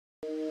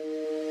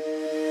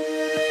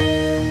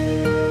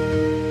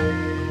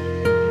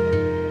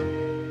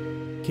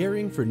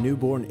Caring for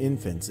newborn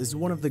infants is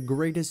one of the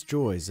greatest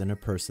joys in a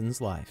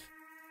person's life.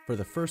 For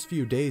the first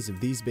few days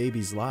of these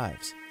babies'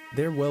 lives,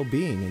 their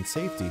well-being and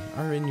safety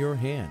are in your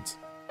hands.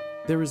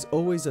 There is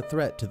always a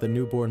threat to the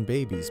newborn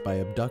babies by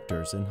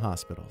abductors in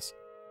hospitals,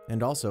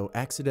 and also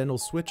accidental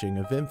switching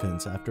of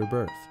infants after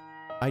birth.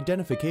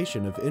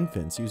 Identification of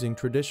infants using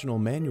traditional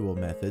manual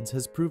methods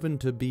has proven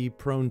to be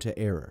prone to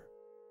error.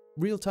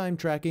 Real-time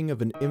tracking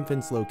of an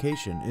infant's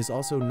location is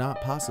also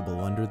not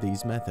possible under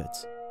these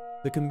methods.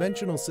 The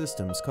conventional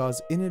systems cause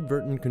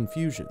inadvertent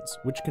confusions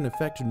which can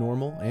affect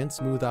normal and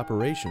smooth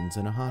operations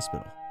in a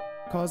hospital,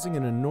 causing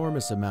an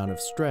enormous amount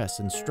of stress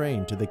and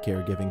strain to the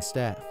caregiving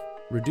staff,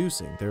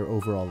 reducing their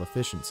overall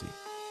efficiency.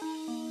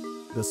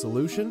 The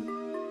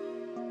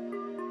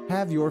solution?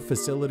 Have your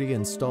facility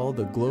install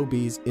the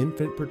Globee's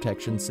infant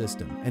protection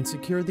system and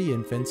secure the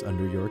infants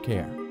under your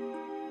care.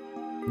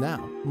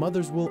 Now,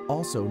 mothers will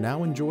also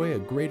now enjoy a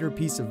greater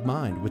peace of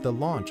mind with the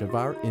launch of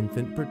our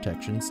infant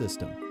protection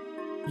system.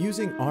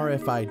 Using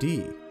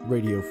RFID,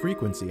 radio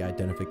frequency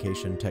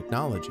identification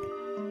technology,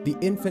 the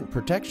infant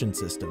protection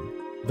system,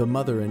 the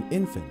mother and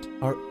infant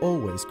are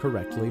always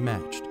correctly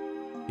matched.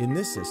 In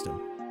this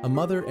system, a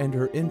mother and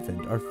her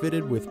infant are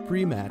fitted with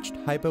pre-matched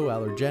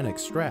hypoallergenic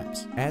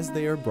straps as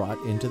they are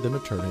brought into the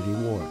maternity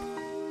ward.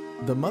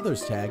 The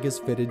mother's tag is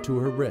fitted to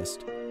her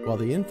wrist, while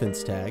the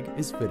infant's tag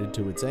is fitted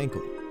to its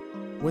ankle.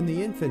 When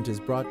the infant is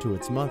brought to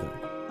its mother,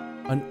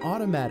 an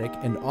automatic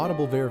and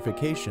audible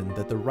verification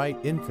that the right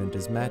infant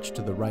is matched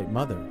to the right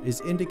mother is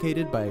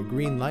indicated by a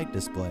green light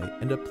display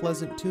and a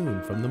pleasant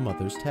tune from the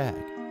mother's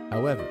tag.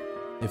 However,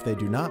 if they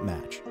do not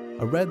match,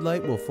 a red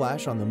light will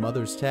flash on the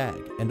mother's tag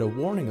and a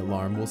warning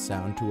alarm will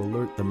sound to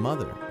alert the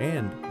mother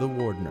and the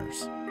ward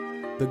nurse.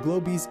 The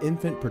Globee's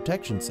infant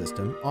protection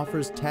system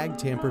offers tag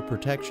tamper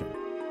protection.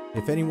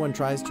 If anyone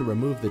tries to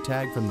remove the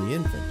tag from the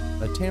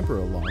infant, a tamper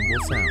alarm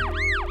will sound.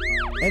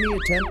 Any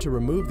attempt to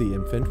remove the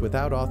infant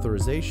without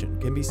authorization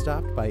can be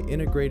stopped by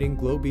integrating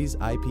Globee's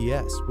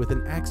IPS with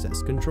an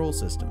access control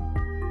system.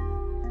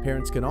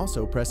 Parents can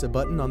also press a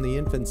button on the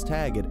infant's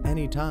tag at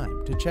any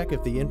time to check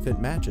if the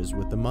infant matches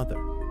with the mother.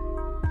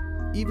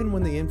 Even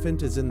when the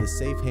infant is in the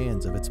safe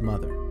hands of its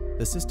mother,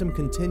 the system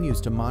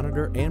continues to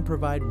monitor and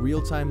provide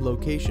real-time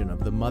location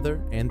of the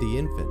mother and the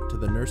infant to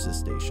the nurse's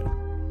station,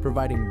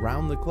 providing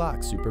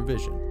round-the-clock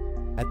supervision.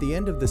 At the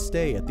end of the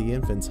stay at the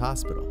infant's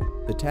hospital,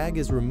 the tag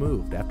is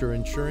removed after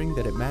ensuring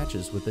that it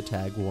matches with the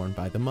tag worn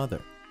by the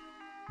mother.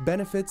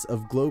 Benefits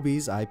of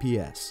Globee's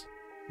IPS: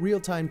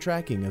 real-time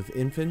tracking of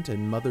infant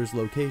and mother's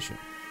location,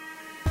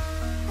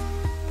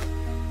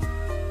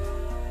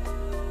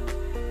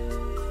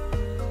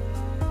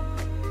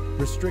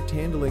 restrict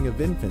handling of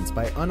infants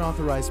by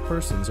unauthorized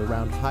persons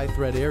around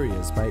high-threat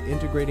areas by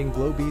integrating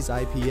Globee's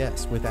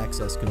IPS with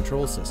access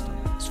control system.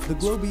 The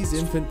Globee's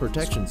infant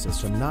protection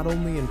system not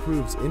only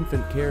improves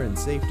infant care and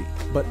safety,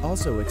 but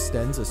also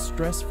extends a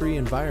stress-free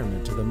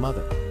environment to the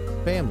mother,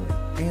 family,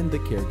 and the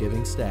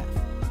caregiving staff.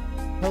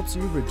 Helps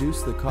you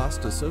reduce the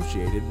cost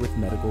associated with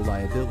medical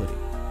liability.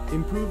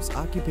 Improves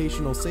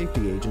Occupational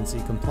Safety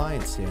Agency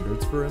compliance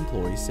standards for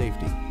employee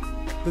safety.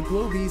 The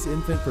Globee's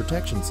infant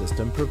protection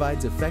system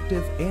provides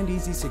effective and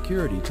easy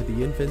security to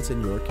the infants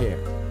in your care.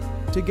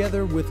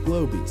 Together with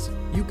Globee's,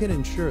 you can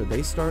ensure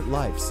they start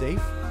life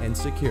safe and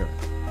secure.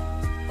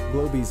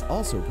 Globee's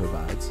also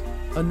provides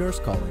a nurse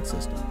calling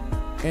system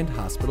and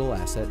hospital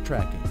asset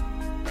tracking.